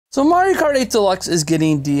So Mario Kart 8 Deluxe is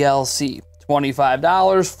getting DLC.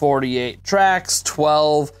 $25, 48 tracks,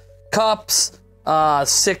 12 cups,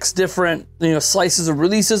 6 different slices of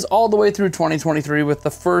releases all the way through 2023, with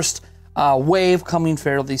the first wave coming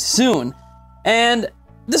fairly soon. And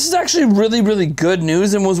this is actually really, really good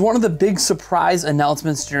news and was one of the big surprise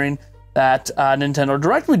announcements during that Nintendo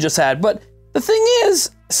Direct we just had. But the thing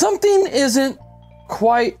is, something isn't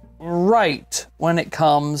quite right when it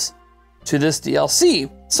comes to this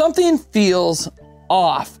DLC. Something feels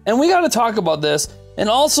off, and we got to talk about this, and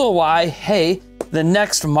also why, hey, the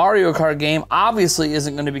next Mario Kart game obviously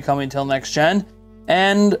isn't going to be coming till next gen,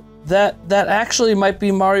 and that actually might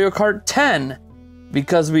be Mario Kart 10,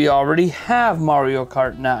 because we already have Mario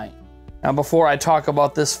Kart 9. Now, before I talk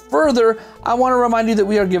about this further, I want to remind you that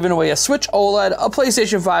we are giving away a Switch OLED, a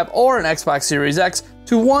PlayStation 5, or an Xbox Series X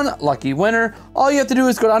to one lucky winner. All you have to do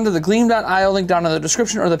is go down to the gleam.io link down in the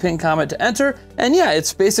description or the pinned comment to enter. And yeah,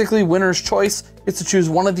 it's basically winner's choice. It's to choose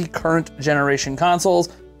one of the current generation consoles.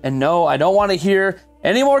 And no, I don't want to hear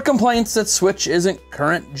any more complaints that Switch isn't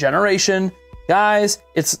current generation. Guys,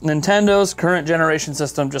 it's Nintendo's current generation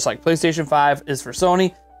system, just like PlayStation 5 is for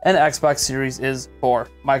Sony and Xbox Series is for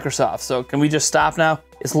Microsoft. So can we just stop now?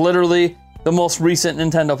 It's literally the most recent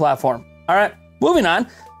Nintendo platform. All right, moving on.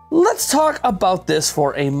 Let's talk about this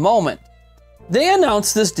for a moment. They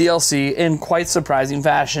announced this DLC in quite surprising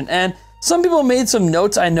fashion, and some people made some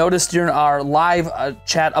notes I noticed during our live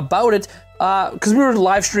chat about it, because we were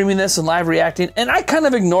live streaming this and live reacting, and I kind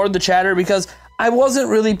of ignored the chatter because I wasn't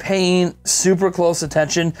really paying super close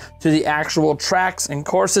attention to the actual tracks and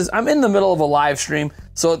courses. I'm in the middle of a live stream,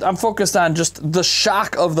 so I'm focused on just the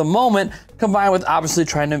shock of the moment, combined with obviously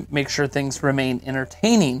trying to make sure things remain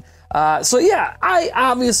entertaining. So yeah, I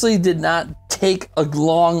obviously did not take a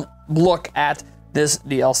long look at this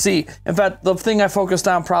DLC. In fact, the thing I focused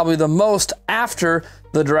on probably the most after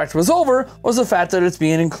the Direct was over was the fact that it's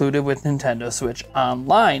being included with Nintendo Switch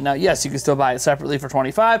Online. Now, yes, you can still buy it separately for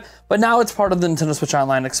 $25, but now it's part of the Nintendo Switch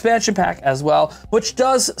Online expansion pack as well, which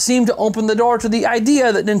does seem to open the door to the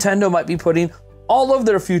idea that Nintendo might be putting all of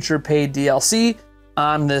their future paid DLC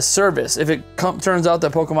on this service. If it turns out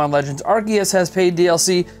that Pokemon Legends Arceus has paid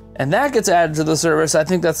DLC and that gets added to the service, I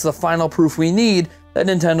think that's the final proof we need that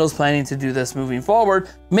Nintendo's planning to do this moving forward,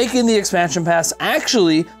 making the expansion pass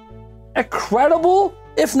actually a credible,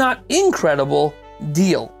 if not incredible,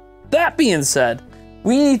 deal. That being said,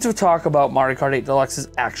 we need to talk about Mario Kart 8 Deluxe's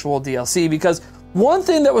actual DLC, because one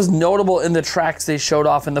thing that was notable in the tracks they showed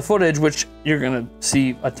off in the footage, which you're gonna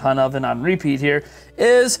see a ton of and on repeat here,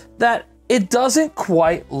 is that it doesn't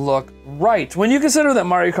quite look right. When you consider that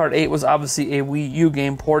Mario Kart 8 was obviously a Wii U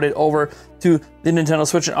game ported over to the Nintendo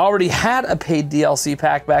Switch and already had a paid DLC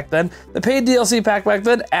pack back then, the paid DLC pack back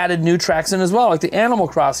then added new tracks in as well, like the Animal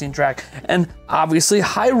Crossing track and obviously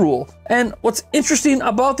Hyrule. And what's interesting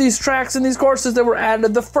about these tracks and these courses that were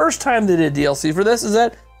added the first time they did DLC for this is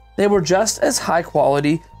that they were just as high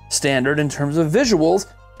quality standard in terms of visuals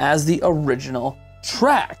as the original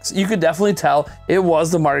tracks. You could definitely tell it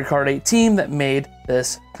was the Mario Kart 8 team that made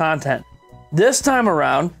this content. This time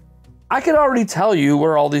around, I can already tell you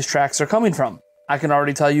where all these tracks are coming from. I can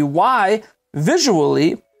already tell you why,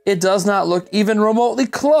 visually, it does not look even remotely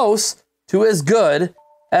close to as good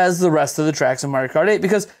as the rest of the tracks in Mario Kart 8.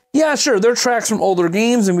 Because, yeah, sure, they're tracks from older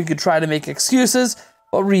games and we could try to make excuses,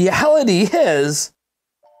 but reality is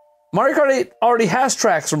Mario Kart 8 already has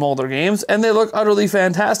tracks from older games, and they look utterly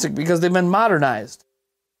fantastic because they've been modernized.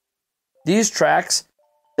 These tracks,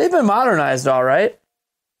 they've been modernized all right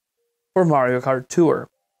for Mario Kart Tour.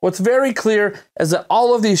 What's very clear is that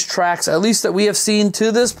all of these tracks, at least that we have seen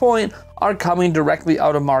to this point, are coming directly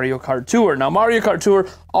out of Mario Kart Tour. Now, Mario Kart Tour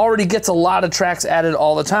already gets a lot of tracks added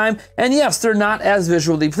all the time, and yes, they're not as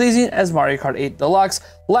visually pleasing as Mario Kart 8 Deluxe.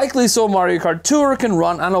 Likely so Mario Kart Tour can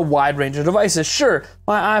run on a wide range of devices. Sure,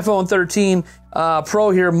 my iPhone 13 Pro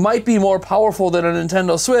here might be more powerful than a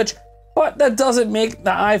Nintendo Switch, but that doesn't make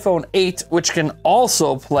the iPhone 8, which can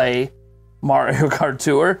also play Mario Kart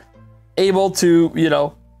Tour, able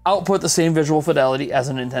to, output the same visual fidelity as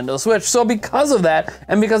a Nintendo Switch. So because of that,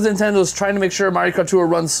 and because Nintendo's trying to make sure Mario Kart Tour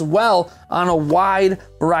runs well on a wide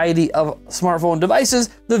variety of smartphone devices,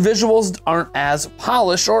 the visuals aren't as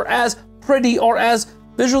polished or as pretty or as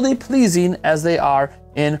visually pleasing as they are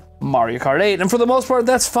in Mario Kart 8. And for the most part,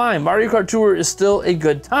 that's fine. Mario Kart Tour is still a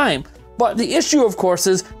good time. But the issue, of course,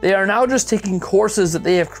 is they are now just taking courses that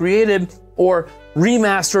they have created or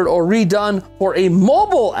remastered or redone for a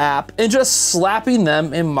mobile app and just slapping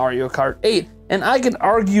them in Mario Kart 8. And I can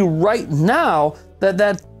argue right now that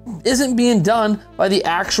that isn't being done by the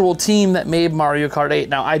actual team that made Mario Kart 8.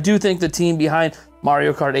 Now, I do think the team behind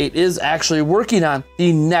Mario Kart 8 is actually working on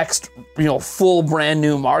the next, full brand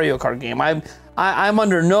new Mario Kart game. I'm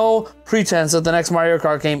under no pretense that the next Mario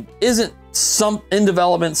Kart game isn't in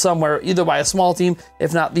development somewhere, either by a small team,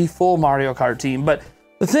 if not the full Mario Kart team. But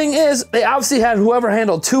the thing is, they obviously had whoever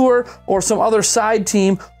handled Tour or some other side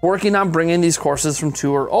team working on bringing these courses from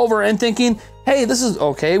Tour over and thinking, hey, this is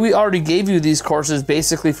okay. We already gave you these courses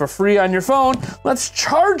basically for free on your phone. Let's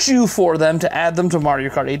charge you for them to add them to Mario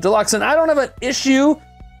Kart 8 Deluxe. And I don't have an issue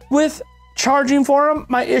with charging for them.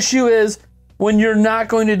 My issue is when you're not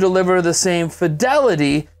going to deliver the same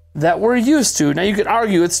fidelity that we're used to. Now you could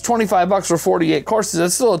argue it's $25 for 48 courses.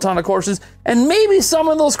 That's still a ton of courses. And maybe some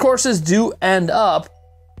of those courses do end up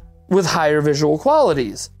with higher visual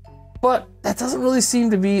qualities. But that doesn't really seem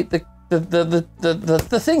to be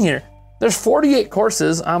the thing here. There's 48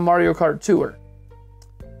 courses on Mario Kart Tour.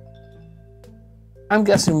 I'm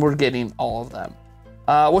guessing we're getting all of them.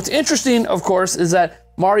 What's interesting, of course, is that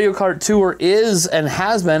Mario Kart Tour is and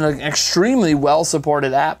has been an extremely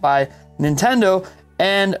well-supported app by Nintendo.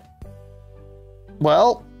 And,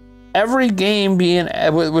 well, every game being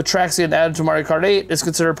with tracks getting added to Mario Kart 8 is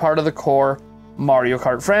considered part of the core Mario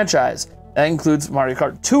Kart franchise. That includes Mario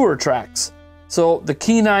Kart Tour tracks. So the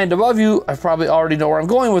key 9 above you, I probably already know where I'm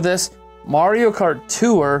going with this. Mario Kart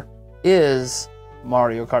Tour is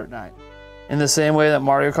Mario Kart 9. In the same way that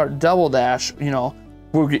Mario Kart Double Dash,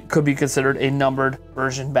 could be considered a numbered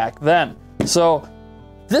version back then. So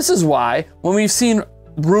this is why when we've seen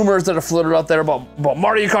rumors that are floated out there about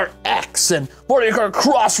Mario Kart X and Mario Kart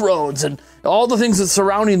Crossroads and all the things that's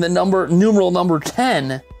surrounding the numeral number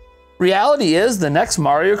 10, reality is the next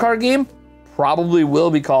Mario Kart game probably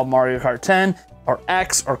will be called Mario Kart 10 or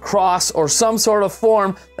X or Cross or some sort of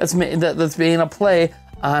form that's being a play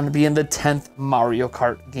on being the 10th Mario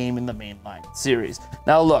Kart game in the mainline series.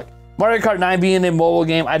 Now look, Mario Kart 9 being a mobile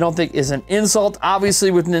game, I don't think is an insult. Obviously,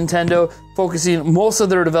 with Nintendo focusing most of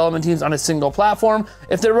their development teams on a single platform,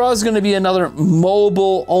 if there was going to be another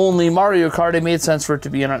mobile-only Mario Kart, it made sense for it to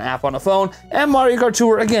be in an app on a phone. And Mario Kart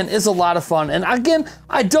Tour, again, is a lot of fun. And again,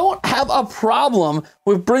 I don't have a problem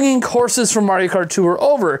with bringing courses from Mario Kart Tour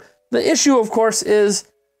over. The issue, of course, is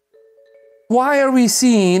why are we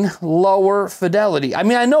seeing lower fidelity? I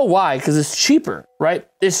mean, I know why, because it's cheaper, right?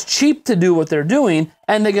 It's cheap to do what they're doing,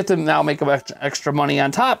 and they get to now make extra money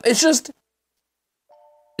on top. It's just,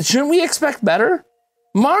 shouldn't we expect better?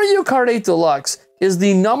 Mario Kart 8 Deluxe is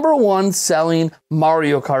the #1 selling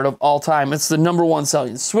Mario Kart of all time. It's the #1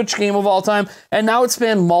 selling Switch game of all time, and now it's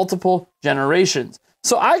spanned multiple generations.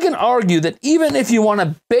 So I can argue that even if you want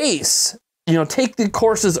to base, take the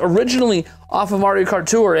courses originally off of Mario Kart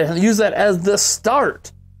Tour and use that as the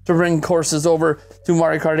start to bring courses over to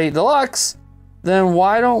Mario Kart 8 Deluxe, then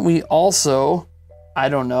why don't we also, I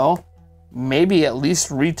don't know, maybe at least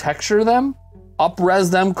retexture them, up-res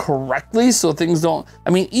them correctly so things don't, I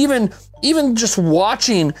mean, even just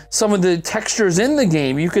watching some of the textures in the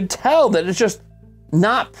game, you could tell that it's just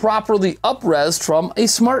not properly up-resed from a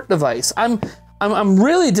smart device. I'm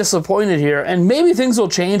really disappointed here, and maybe things will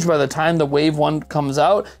change by the time the Wave 1 comes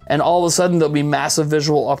out, and all of a sudden there'll be massive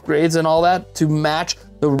visual upgrades and all that to match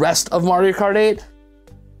the rest of Mario Kart 8,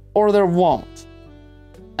 or there won't.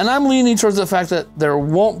 And I'm leaning towards the fact that there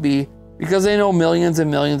won't be, because they know millions and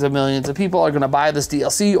millions and millions of people are going to buy this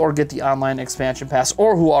DLC or get the online expansion pass,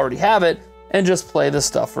 or who already have it, and just play this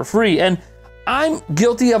stuff for free. And I'm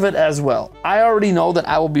guilty of it as well. I already know that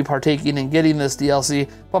I will be partaking in getting this DLC,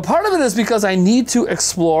 but part of it is because I need to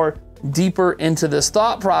explore deeper into this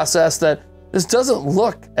thought process that this doesn't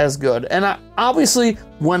look as good. And obviously,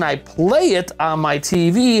 when I play it on my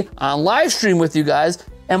TV, on live stream with you guys,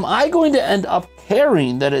 am I going to end up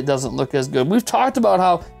caring that it doesn't look as good? We've talked about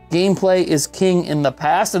how gameplay is king in the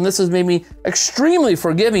past, and this has made me extremely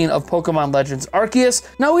forgiving of Pokemon Legends Arceus.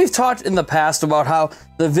 Now, we've talked in the past about how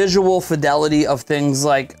the visual fidelity of things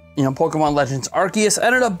like, Pokemon Legends Arceus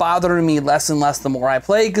ended up bothering me less and less the more I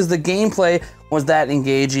played, because the gameplay was that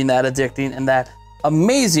engaging, that addicting, and that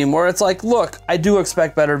amazing, where it's like, look, I do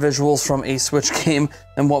expect better visuals from a Switch game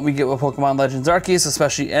than what we get with Pokemon Legends Arceus,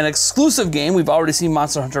 especially an exclusive game. We've already seen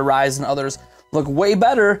Monster Hunter Rise and others look way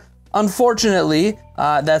better. Unfortunately,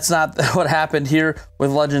 that's not what happened here with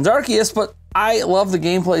Legends Arceus, but I love the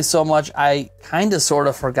gameplay so much, I kind of sort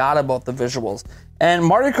of forgot about the visuals. And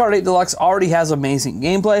Mario Kart 8 Deluxe already has amazing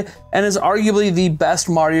gameplay and is arguably the best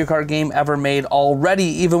Mario Kart game ever made already,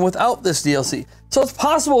 even without this DLC. So it's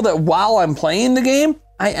possible that while I'm playing the game,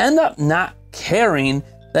 I end up not caring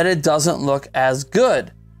that it doesn't look as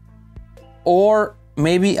good. Or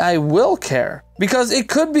maybe I will care. Because it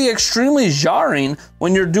could be extremely jarring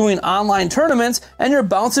when you're doing online tournaments and you're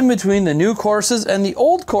bouncing between the new courses and the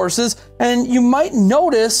old courses, and you might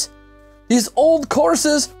notice these old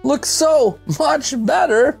courses look so much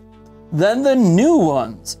better than the new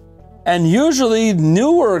ones. And usually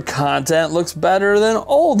newer content looks better than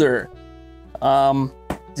older.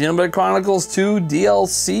 Xenoblade Chronicles 2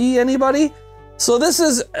 DLC, anybody? So this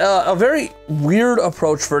is a very weird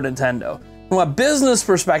approach for Nintendo. From a business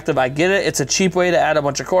perspective, I get it. It's a cheap way to add a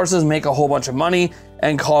bunch of courses, make a whole bunch of money,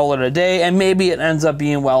 and call it a day. And maybe it ends up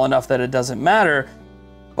being well enough that it doesn't matter.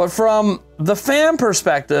 But from the fan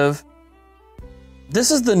perspective,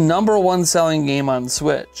 this is the #1 selling game on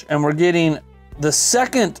Switch. And we're getting the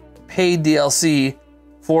second paid DLC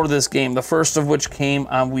for this game, the first of which came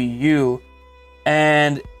on Wii U.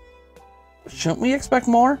 And shouldn't we expect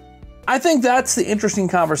more? I think that's the interesting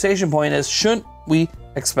conversation point, is shouldn't we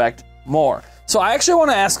expect more? So I actually want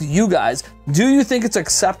to ask you guys, do you think it's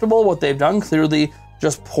acceptable what they've done, clearly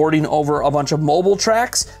just porting over a bunch of mobile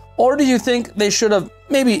tracks? Or do you think they should have,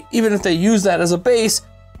 maybe even if they use that as a base,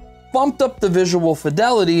 bumped up the visual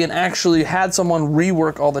fidelity and actually had someone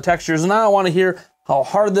rework all the textures? And I don't want to hear how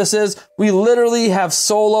hard this is. We literally have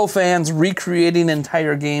solo fans recreating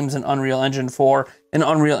entire games in Unreal Engine 4 and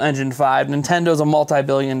Unreal Engine 5. Nintendo's a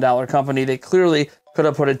multi-billion-dollar company. They clearly could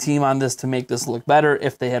have put a team on this to make this look better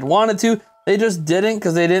if they had wanted to. They just didn't,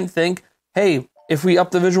 because they didn't think, hey, if we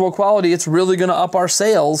up the visual quality, it's really going to up our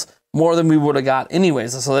sales more than we would have got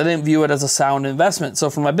anyways. So they didn't view it as a sound investment. So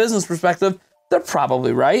from a business perspective, they're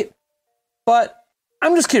probably right. But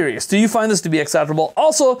I'm just curious, do you find this to be acceptable?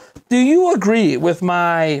 Also, do you agree with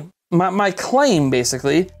my claim,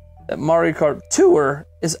 basically, that Mario Kart Tour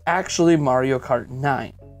is actually Mario Kart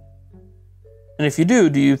 9? And if you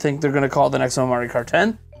do you think they're going to call the next one Mario Kart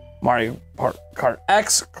 10, Mario Kart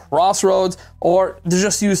X, Crossroads, or they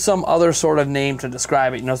just use some other sort of name to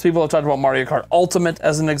describe it? You know, some people have talked about Mario Kart Ultimate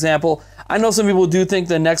as an example. I know some people do think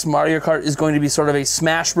the next Mario Kart is going to be sort of a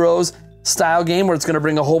Smash Bros. Style game where it's going to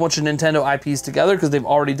bring a whole bunch of Nintendo IPs together, because they've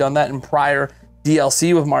already done that in prior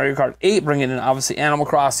DLC with Mario Kart 8, bringing in obviously Animal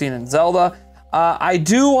Crossing and Zelda. I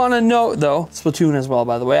do want to note, though, Splatoon as well,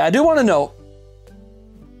 by the way, I do want to note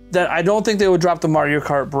that I don't think they would drop the Mario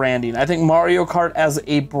Kart branding. I think Mario Kart as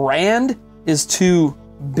a brand is too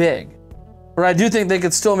big. But I do think they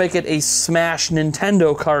could still make it a Smash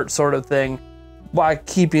Nintendo Kart sort of thing by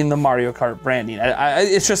keeping the Mario Kart branding.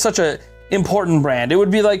 It's just such a important brand. It would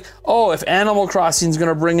be like, oh, if Animal Crossing is going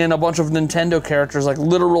to bring in a bunch of Nintendo characters, like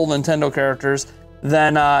literal Nintendo characters,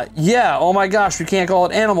 then yeah, oh my gosh, we can't call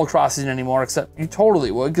it Animal Crossing anymore, except you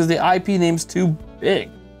totally would, because the IP name's too big.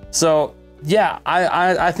 So yeah,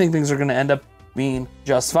 I think things are going to end up being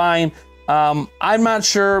just fine. I'm not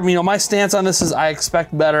sure, you know, my stance on this is I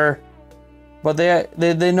expect better, but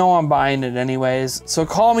they know I'm buying it anyways. So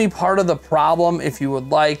call me part of the problem if you would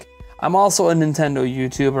like. I'm also a Nintendo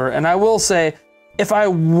YouTuber, and I will say, if I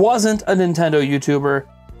wasn't a Nintendo YouTuber,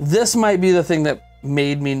 this might be the thing that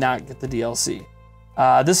made me not get the DLC.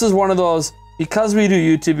 This is one of those, because we do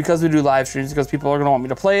YouTube, because we do live streams, because people are going to want me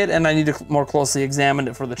to play it, and I need to more closely examine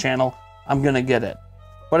it for the channel, I'm going to get it.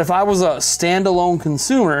 But if I was a standalone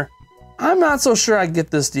consumer, I'm not so sure I'd get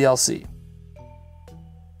this DLC.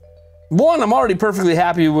 One, I'm already perfectly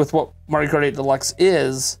happy with what Mario Kart 8 Deluxe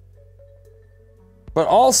is. But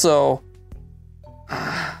also,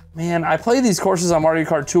 man, I play these courses on Mario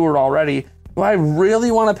Kart Tour already. Do I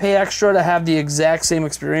really want to pay extra to have the exact same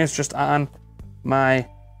experience just on my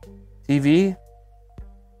TV?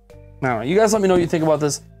 I don't know. You guys let me know what you think about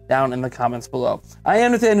this down in the comments below. I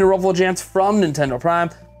am Nathaniel Ruffalo-Jantz from Nintendo Prime.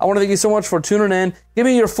 I want to thank you so much for tuning in. Give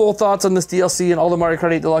me your full thoughts on this DLC and all the Mario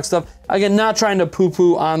Kart 8 Deluxe stuff. Again, not trying to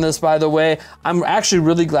poo-poo on this, by the way. I'm actually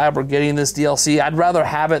really glad we're getting this DLC. I'd rather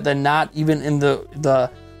have it than not, even in the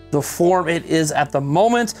form it is at the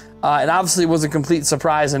moment. It obviously was a complete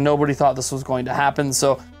surprise, and nobody thought this was going to happen.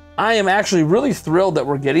 So I am actually really thrilled that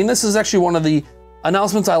we're getting this. This is actually one of the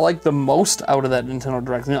announcements I like the most out of that Nintendo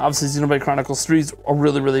Direct. I mean, obviously, Xenoblade Chronicles 3 is a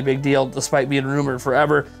really, really big deal, despite being rumored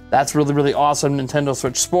forever. That's really, really awesome. Nintendo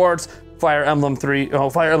Switch Sports, Fire Emblem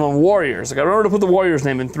Warriors. Like, I remember to put the Warriors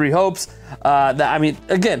name in Three Hopes. I mean,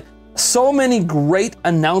 again, so many great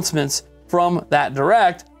announcements from that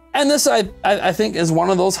Direct, and this I think is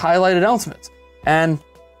one of those highlight announcements. And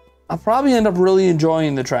I'll probably end up really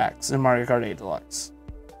enjoying the tracks in Mario Kart 8 Deluxe.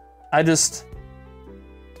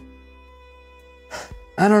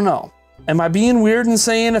 I don't know. Am I being weird in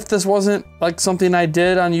saying if this wasn't like something I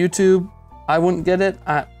did on YouTube, I wouldn't get it?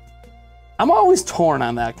 I'm always torn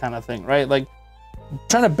on that kind of thing, right? Like,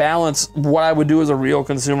 trying to balance what I would do as a real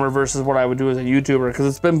consumer versus what I would do as a YouTuber, because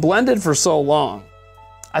it's been blended for so long.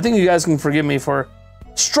 I think you guys can forgive me for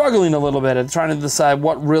struggling a little bit at trying to decide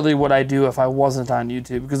what really would I do if I wasn't on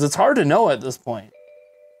YouTube, because it's hard to know at this point,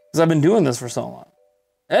 because I've been doing this for so long.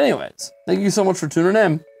 Anyways, thank you so much for tuning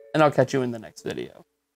in, and I'll catch you in the next video.